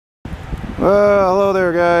Well, hello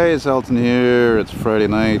there guys, Elton here. It's Friday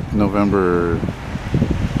night, November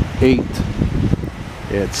 8th.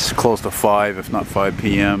 It's close to 5, if not 5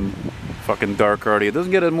 p.m. Fucking dark already. It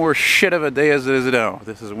doesn't get a more shit of a day as it is now.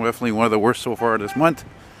 This is definitely one of the worst so far this month.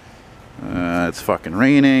 It's fucking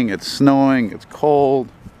raining, it's snowing, it's cold.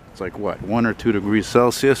 It's like what, 1 or 2 degrees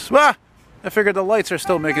Celsius. Ah! I figured the lights are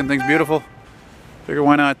still making things beautiful. Figure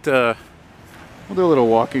why not, we'll do a little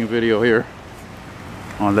walking video here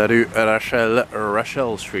on La Rue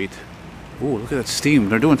Rachel Street. Ooh, look at that steam.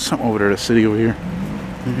 They're doing something over there, the city over here.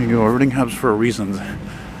 There you go, everything happens for a reason.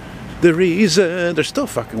 The reason. They're still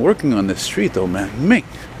fucking working on this street though, man. Me.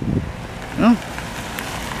 You know?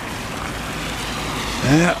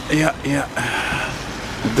 Yeah.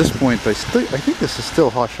 At this point, I think this is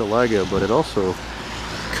still Hochelaga, but it also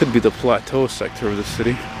could be the Plateau sector of the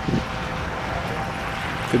city.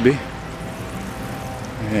 Could be.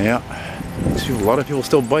 Yeah. I see a lot of people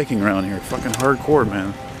still biking around here. Fucking hardcore,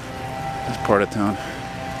 man. This part of town.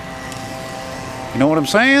 You know what I'm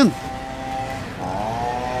saying?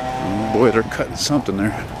 Oh boy, they're cutting something there.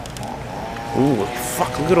 Holy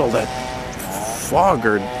fuck, look at all that fog.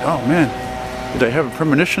 Oh man. Did I have a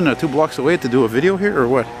premonition 2 blocks away to do a video here or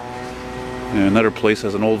what? Yeah, another place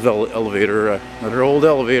has an old elevator. Another old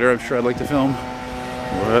elevator I'm sure I'd like to film.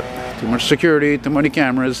 What? Too much security, too many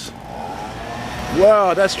cameras.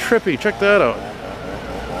 Wow, that's trippy. Check that out.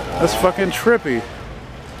 That's fucking trippy.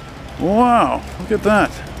 Wow, look at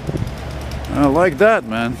that. I like that,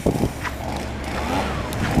 man.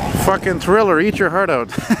 Fucking Thriller, eat your heart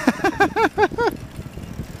out.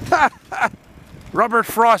 Robert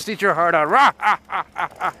Frost, eat your heart out.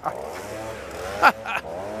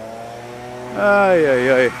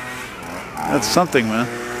 Ay. That's something, man.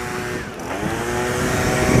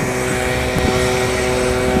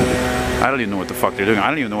 I don't even know what the fuck they're doing. I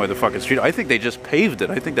don't even know why the fucking street. I think they just paved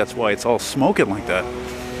it. I think that's why it's all smoking like that.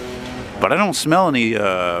 But I don't smell any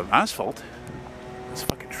asphalt. It's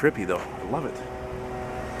fucking trippy though. I love it.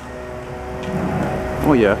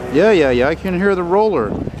 Oh yeah. I can hear the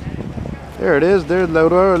roller. There it is. There, la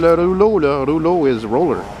rouleau is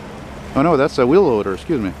roller. Oh no, that's a wheel loader.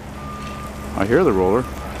 Excuse me. I hear the roller.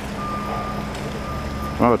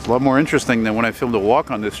 Wow, it's a lot more interesting than when I filmed a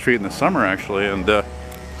walk on this street in the summer, actually. And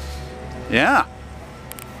yeah.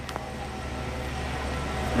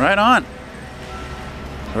 Right on.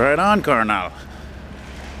 Right on, Carnal.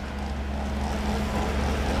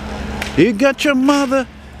 You got your mother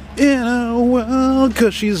in a world,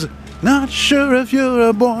 'cause she's not sure if you're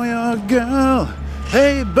a boy or a girl.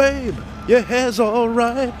 Hey babe, your hair's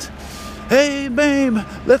alright. Hey babe,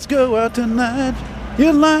 let's go out tonight.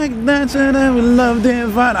 You like dancing and we love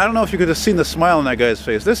divine. I don't know if you could have seen the smile on that guy's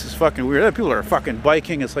face. This is fucking weird. People are fucking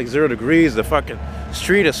biking. It's like 0 degrees. The fucking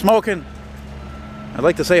street is smoking. I'd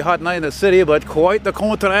like to say hot night in the city, but quite the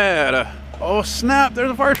contraire. Oh snap, there's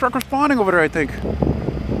a fire truck responding over there, I think.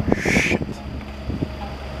 Shit.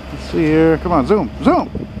 Let's see here. Come on, zoom. Oh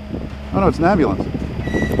no, it's an ambulance.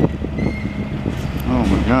 Oh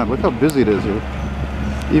my god, look how busy it is here.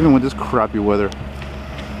 Even with this crappy weather.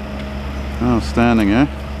 Outstanding, eh?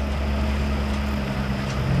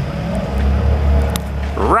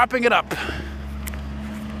 Wrapping it up.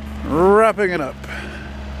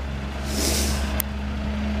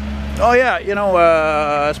 Oh yeah, you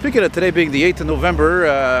know, speaking of today being the 8th of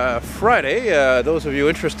November, Friday, those of you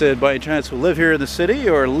interested by chance who live here in the city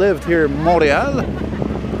or lived here in Montreal,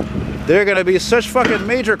 there are going to be such fucking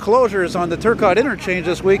major closures on the Turcotte interchange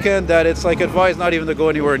this weekend that it's like advised not even to go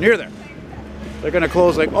anywhere near there. They're going to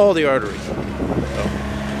close like all the arteries. So,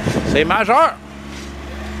 c'est major.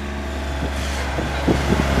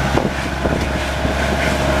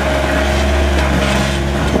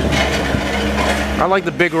 I like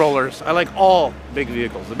the big rollers. I like all big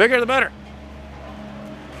vehicles. The bigger the better.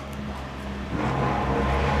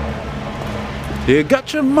 You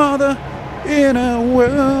got your mother in a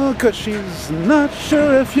world, 'cause she's not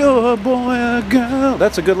sure if you're a boy or a girl.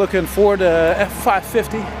 That's a good looking Ford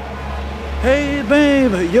F550. Hey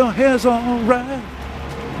babe, your hair's alright.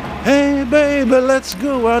 Hey baby, let's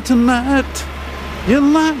go out tonight. You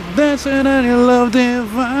like dancing and you love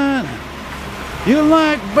divine. You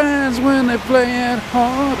like bands when they play it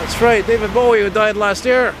hard. That's right, David Bowie, who died last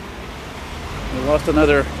year. We lost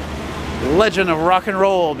another legend of rock and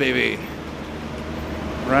roll, baby.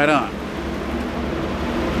 Right on.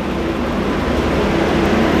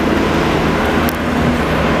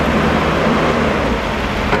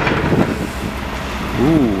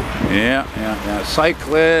 Ooh, yeah.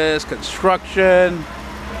 Cyclists, construction.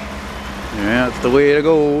 Yeah, that's the way it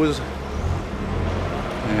goes.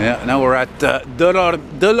 Yeah, now we're at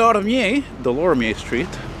Delormier Street.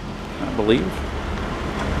 I believe.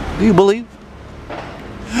 Do you believe?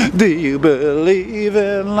 Do you believe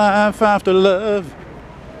in life after love?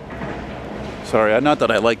 Sorry, not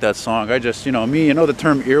that I like that song. I just, you know, me, you know the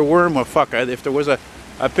term earworm? Well, fuck, if there was a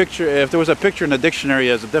picture, if there was a picture in the dictionary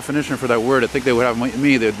as a definition for that word, I think they would have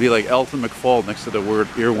me. They'd be like Elton McFall next to the word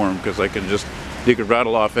earworm, because I can just, you could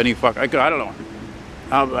rattle off any fuck. I don't know.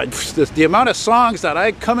 The amount of songs that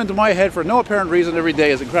I come into my head for no apparent reason every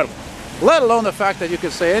day is incredible. Let alone the fact that you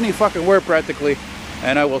can say any fucking word practically,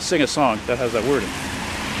 and I will sing a song that has that word in it.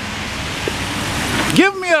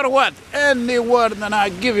 Give me a what? Any word, and I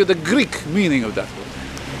give you the Greek meaning of that word.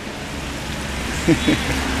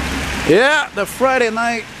 Yeah, the Friday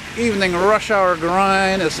night evening rush hour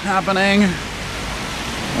grind is happening.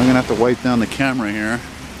 I'm gonna have to wipe down the camera here.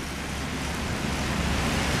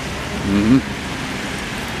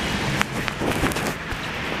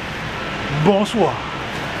 Bonsoir.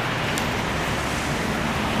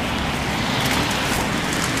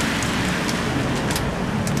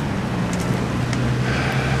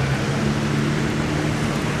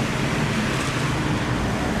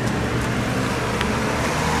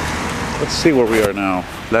 Let's see where we are now.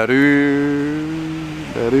 La Rue,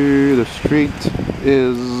 the street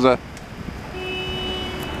is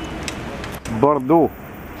Bordeaux,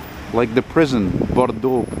 like the prison,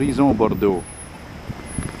 Bordeaux, Prison Bordeaux.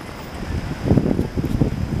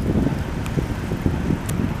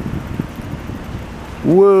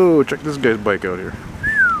 Whoa, check this guy's bike out here.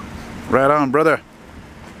 Right on, brother.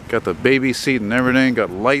 Got the baby seat and everything, got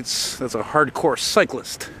lights. That's a hardcore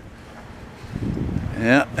cyclist.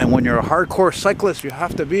 Yeah, and when you're a hardcore cyclist, you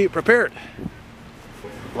have to be prepared.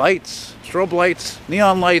 Lights, strobe lights,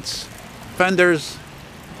 neon lights, fenders,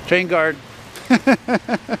 chain guard.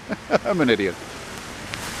 I'm an idiot.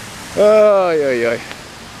 Oh, yeah.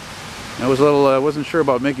 I was a little, I wasn't sure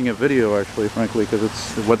about making a video actually, frankly,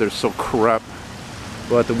 because the weather's so crap.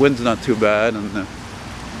 But the wind's not too bad, and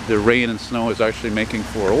the rain and snow is actually making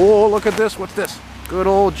for. Oh, look at this! What's this? Good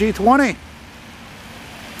old G20.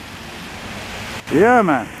 Yeah,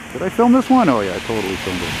 man. Did I film this one? Oh yeah, I totally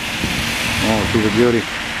filmed it. Oh, she's a beauty.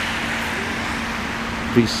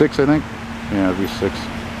 V6, I think. Yeah, V6.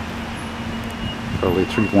 Probably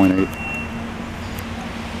 3.8.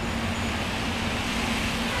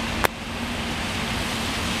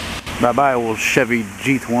 Bye-bye, old Chevy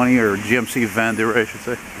G20 or GMC Van Der, I should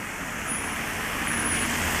say.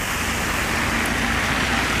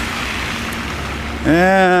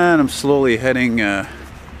 And I'm slowly heading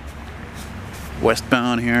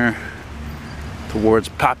westbound here towards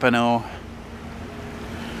Papineau,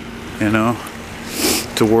 you know,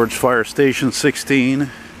 towards Fire Station 16,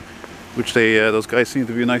 which those guys seem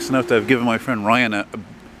to be nice enough to have given my friend Ryan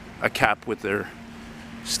a cap with their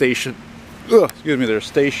station, excuse me, their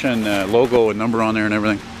station logo and number on there and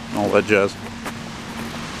everything, all that jazz.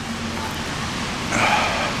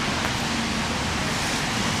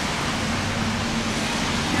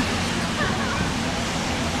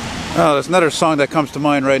 Oh, there's another song that comes to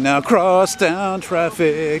mind right now. Cross down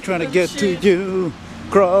traffic, trying to get to you.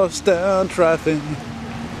 Cross down traffic.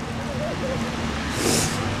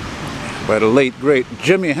 By the late, great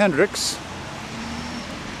Jimi Hendrix.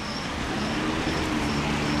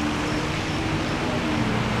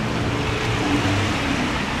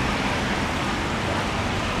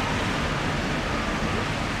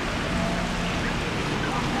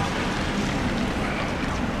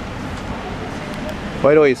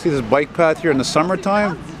 By the way, you see this bike path here in the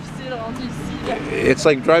summertime? It's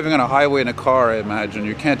like driving on a highway in a car, I imagine.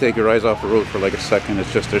 You can't take your eyes off the road for like a second.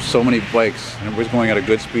 It's just, there's so many bikes and everybody's going at a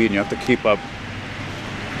good speed and you have to keep up,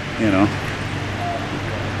 you know.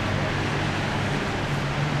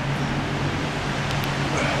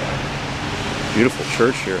 Beautiful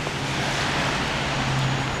church here.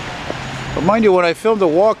 But mind you, when I filmed the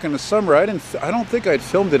walk in the summer, I don't think I'd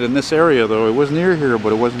filmed it in this area though. It was near here,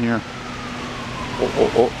 but it wasn't here.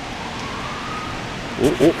 Oh.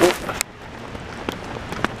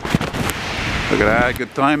 Look at that,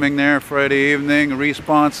 good timing there, Friday evening,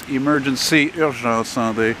 response, emergency, urgence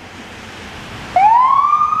santé.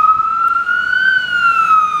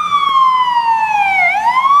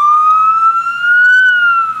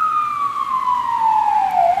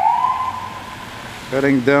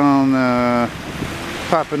 Heading down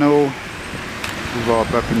Papineau, Boulevard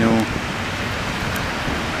Papineau.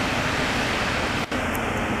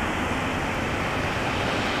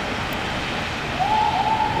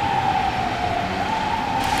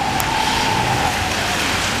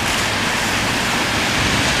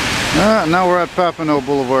 Now we're at Papineau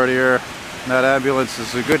Boulevard here. That ambulance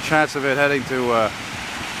is a good chance of it heading to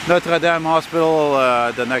Notre Dame Hospital,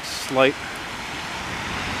 the next light.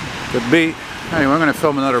 Could be. Anyway, I'm going to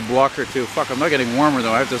film another block or two. Fuck, I'm not getting warmer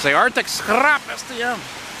though. I have to say Arctic Scrap STM.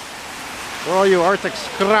 For all you Arctic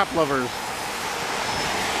Scrap lovers.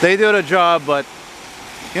 They do the job, but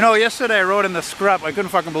you know, yesterday I rode in the scrap. I couldn't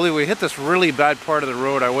fucking believe we hit this really bad part of the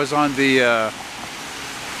road. I was on the,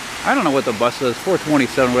 I don't know what the bus is,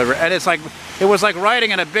 427, whatever. And it's like, it was like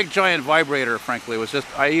riding in a big giant vibrator, frankly. It was just,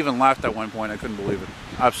 I even laughed at one point. I couldn't believe it.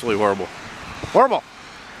 Absolutely horrible. Horrible.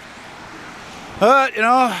 But, you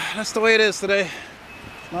know, that's the way it is today.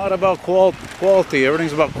 It's not about quality.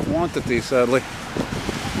 Everything's about quantity, sadly.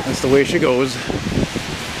 That's the way she goes.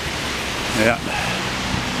 Yeah.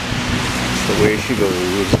 That's the way she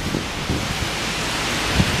goes.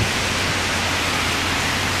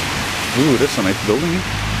 Ooh, this is a nice building.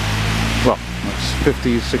 Well, it's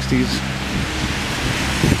 50s, 60s.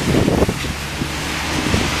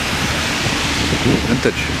 Ooh,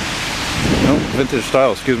 vintage. No, vintage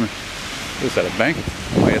style, excuse me. Is that a bank?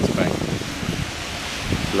 Oh yeah, it's a bank.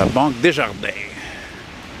 La Banque Desjardins.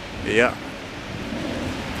 Yeah.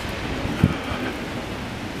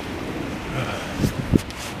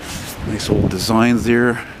 Nice old designs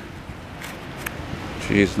there.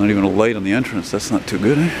 Jeez, not even a light on the entrance. That's not too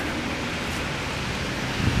good, eh?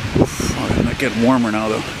 Oof, oh, it's not getting warmer now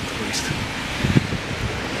though, at least.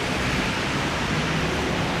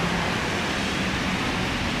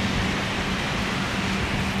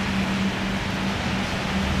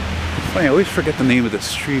 Funny, I always forget the name of this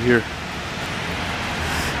street here.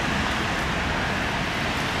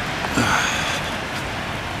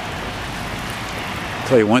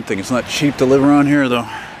 Tell you one thing, it's not cheap to live around here though.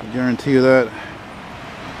 I guarantee you that.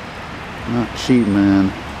 Not cheap,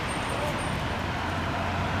 man.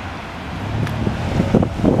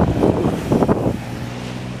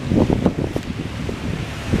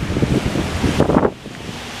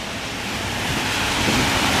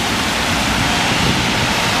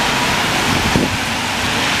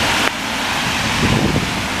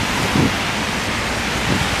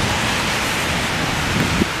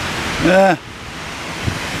 Yeah.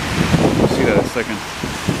 See that in a second.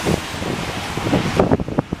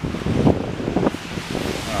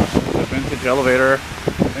 The vintage elevator, I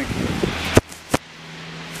think.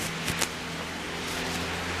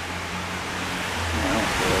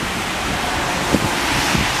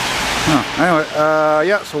 Oh, anyway,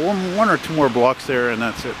 yeah, so one or two more blocks there and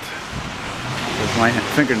that's it. My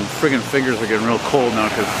friggin' fingers are getting real cold now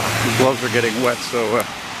because the gloves are getting wet, so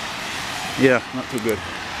yeah, not too good.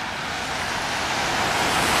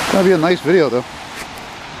 It's gonna be a nice video though.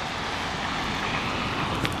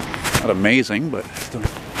 Not amazing, but still.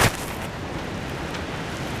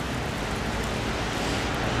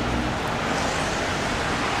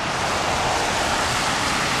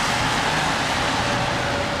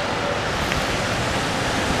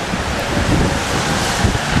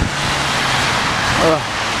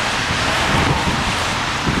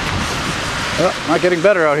 Well, not getting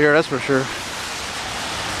better out here, that's for sure.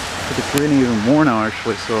 It's raining even more now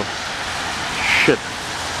actually, so shit.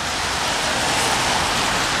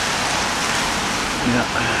 Yeah.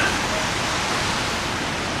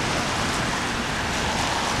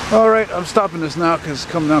 Alright, I'm stopping this now because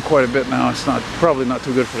it's coming down quite a bit now. It's probably not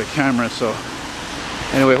too good for the camera, so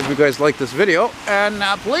anyway, hope you guys like this video and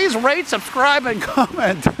please rate, subscribe and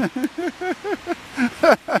comment.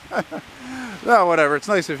 No, whatever, it's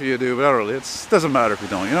nice if you do, but not really. It doesn't matter if you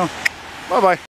don't, you know? Bye bye.